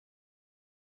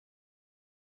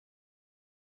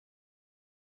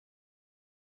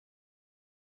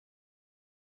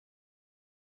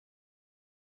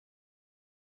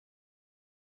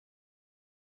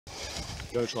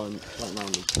Go try and plant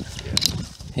around them.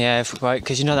 Yeah, right,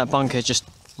 because you know that bunker just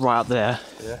right up there.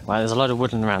 Yeah. Right, there's a load of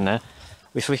woodland around there.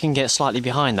 If we can get slightly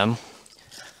behind them.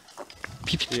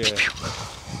 Yeah.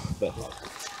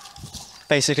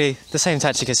 Basically, the same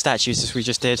tactic as statues as we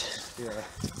just did. Yeah.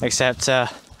 Except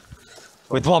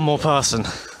with one more person.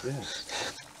 Yeah.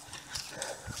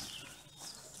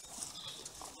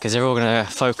 Because they're all going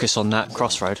to focus on that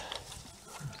crossroad.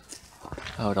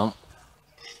 Hold on.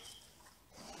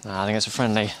 I think it's a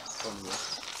friendly.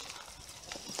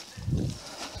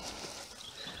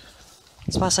 I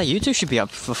was about to say, you two should be up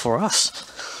before us.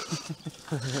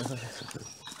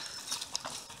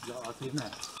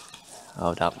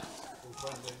 Hold up.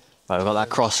 Right, we've got that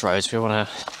crossroads. We want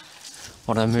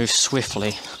to move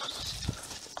swiftly.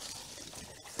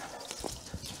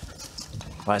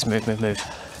 Right, let's move.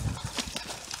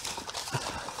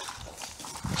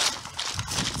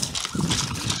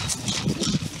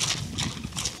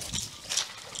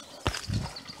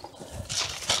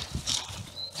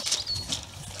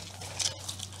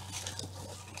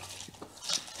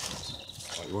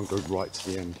 You want to go right to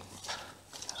the end.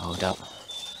 Hold up.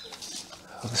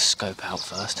 I'll the scope out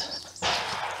first.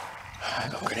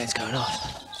 I've got grenades going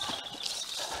off.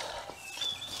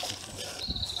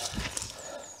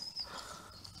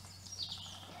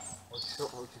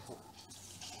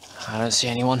 I don't see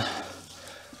anyone.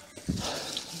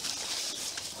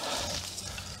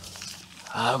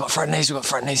 We've got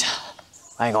friendlies.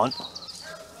 Hang on.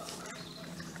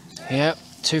 Yep,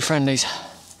 2 friendlies.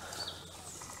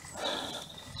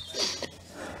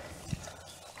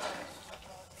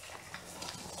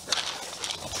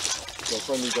 So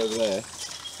friendlies over there.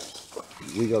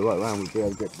 We go right round, we'll be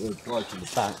able to get the guy from the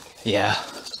back. Yeah,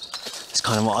 it's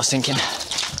kind of what I was thinking.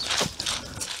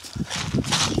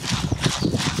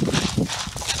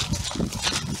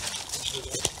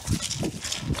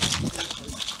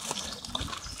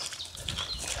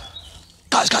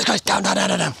 Guys,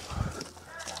 down.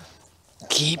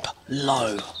 Keep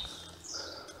low.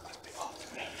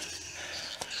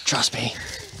 Trust me,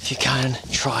 if you can,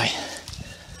 try.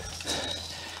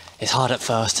 It's hard at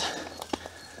first.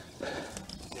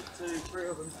 Get 2, 3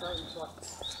 of them straight inside.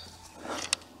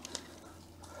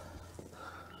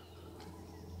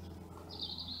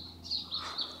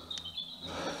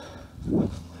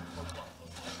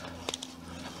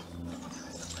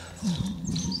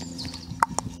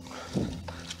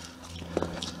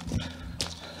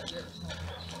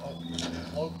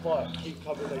 Hold quiet, keep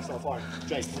covering they start firing.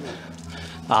 Jake, come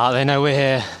in. They know we're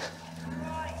here.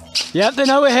 Yep, they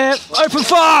know we're here. Open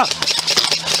fire!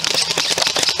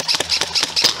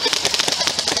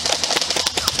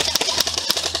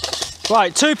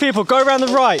 Right, 2 people, go around the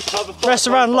right. Rest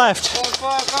around left.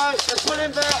 Fire, guys, let's put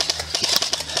him back.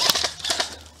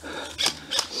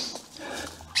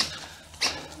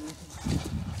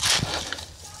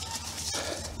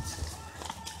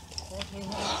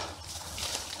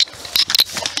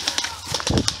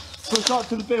 Push up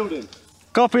to the building.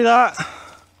 Copy that.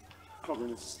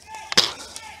 Covering this.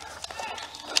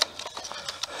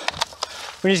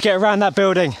 We need to get around that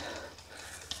building.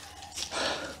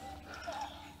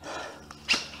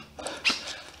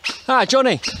 Ah,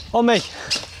 Johnny, on me.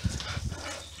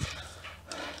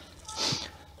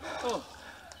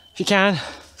 If you can,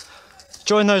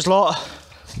 join those lot,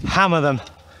 hammer them.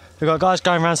 We've got guys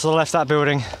going around to the left of that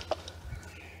building.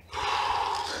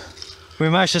 We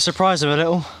managed to surprise them a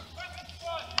little.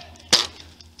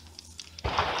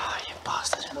 Oh, you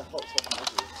bastard.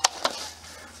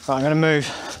 Right, I'm going to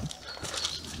move.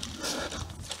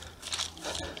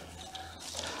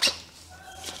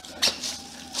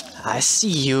 I see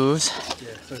you. Yeah,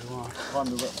 so do I.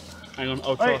 Hang on,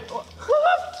 I'll try.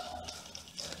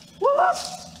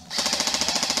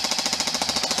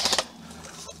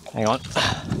 Hang on.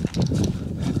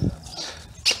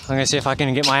 I'm going to see if I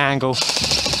can get my angle.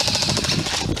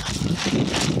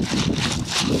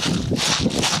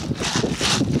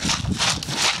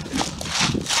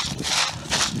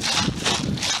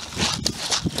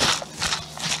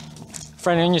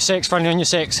 Friendly on your 6, friendly on your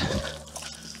 6.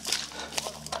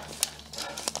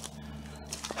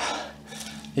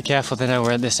 Be careful, they know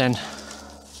we're at this end.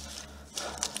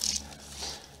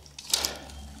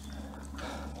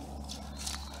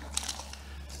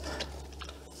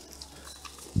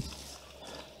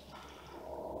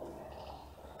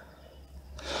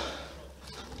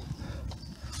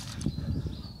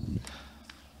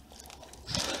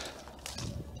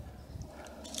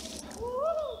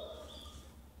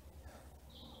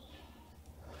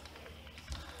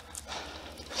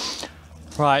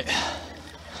 Right.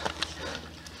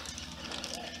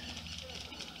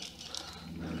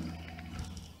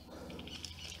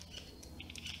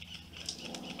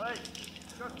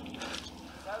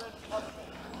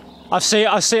 I see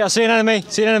an enemy.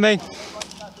 See an enemy.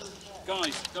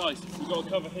 Guys, we've got to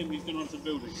cover him. He's going to run to the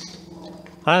building.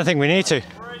 I don't think we need to.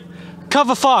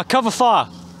 Cover fire. Cover fire.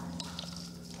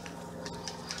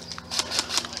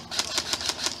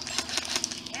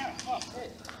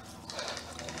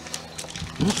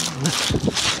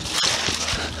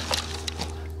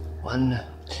 One,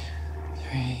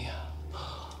 3,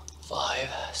 5,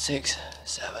 6,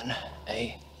 7,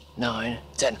 8, 9,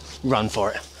 10. Run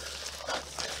for it.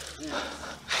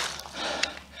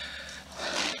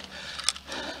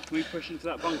 Can we push into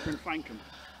that bunker and flank him?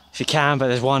 If you can, but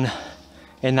there's one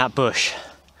in that bush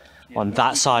on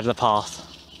that side of the path.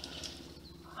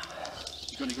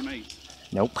 You got any grenades?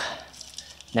 Nope.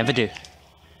 Never do.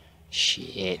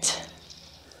 Shit.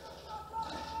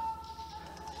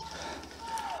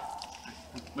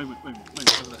 Move over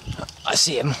there. I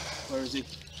see him. Where is he?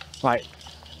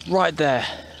 Right there.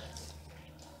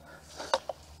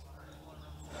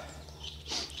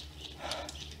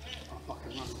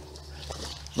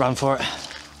 Run for it.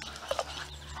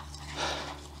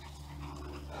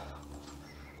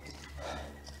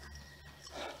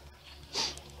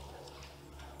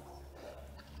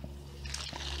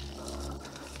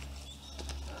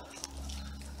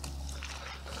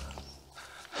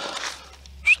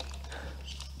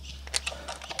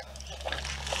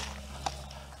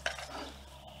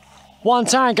 One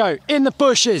tango in the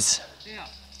bushes.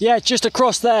 Yeah, just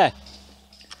across there.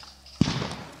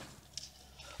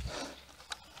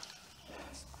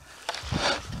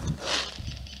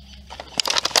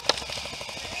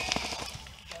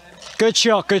 Good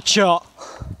shot, good shot.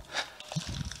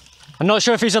 I'm not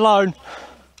sure if he's alone.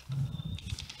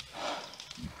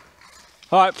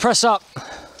 All right, press up.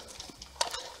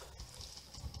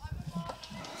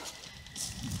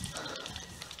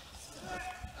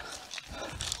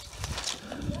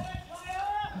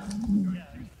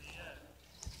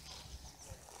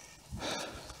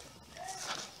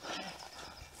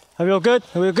 Are we all good?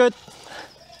 Are we all good?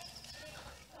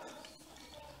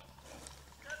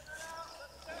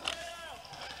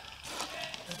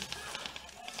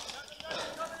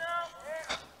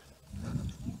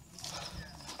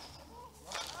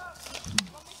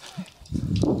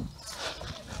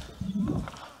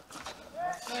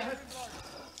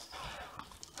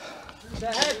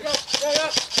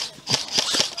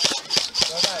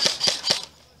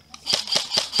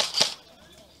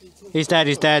 He's dead,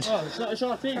 he's dead. Oh, it's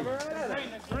our team.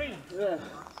 Green. Yeah.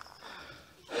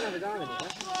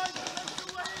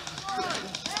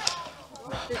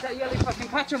 There's that yellow fucking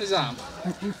patch on his arm.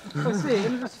 I see it,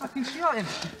 and just fucking shot him.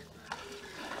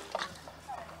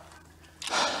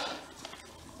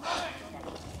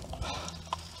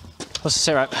 What's the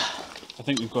syrup? I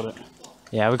think we've got it.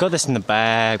 Yeah, we got this in the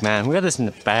bag, man. We got this in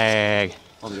the bag.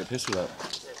 I'm gonna get a pistol out.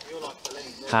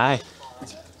 Hi.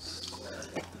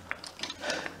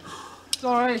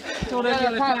 Sorry, saw that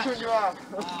yellow patch on your arm.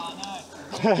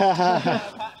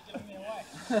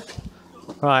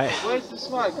 Right. Where's the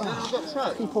smoke? I've got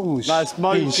smoke. That's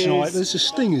being snipers, the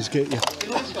stingers get you.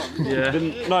 Yeah.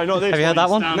 No, not this. Have you had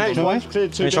that one? Next one's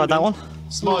cleared two. Have you tried that one?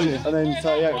 Smoke, and then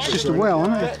 38. It's just a well,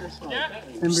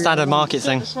 isn't it? Standard market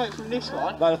thing. The smoke from this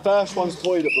one. No, the first one's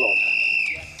toilet block.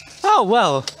 Oh,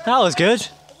 well, that was good.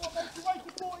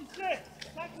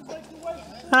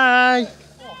 Hi.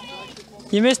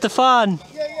 You missed the fun.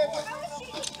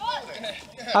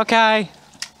 Okay.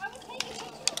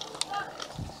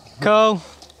 Cool.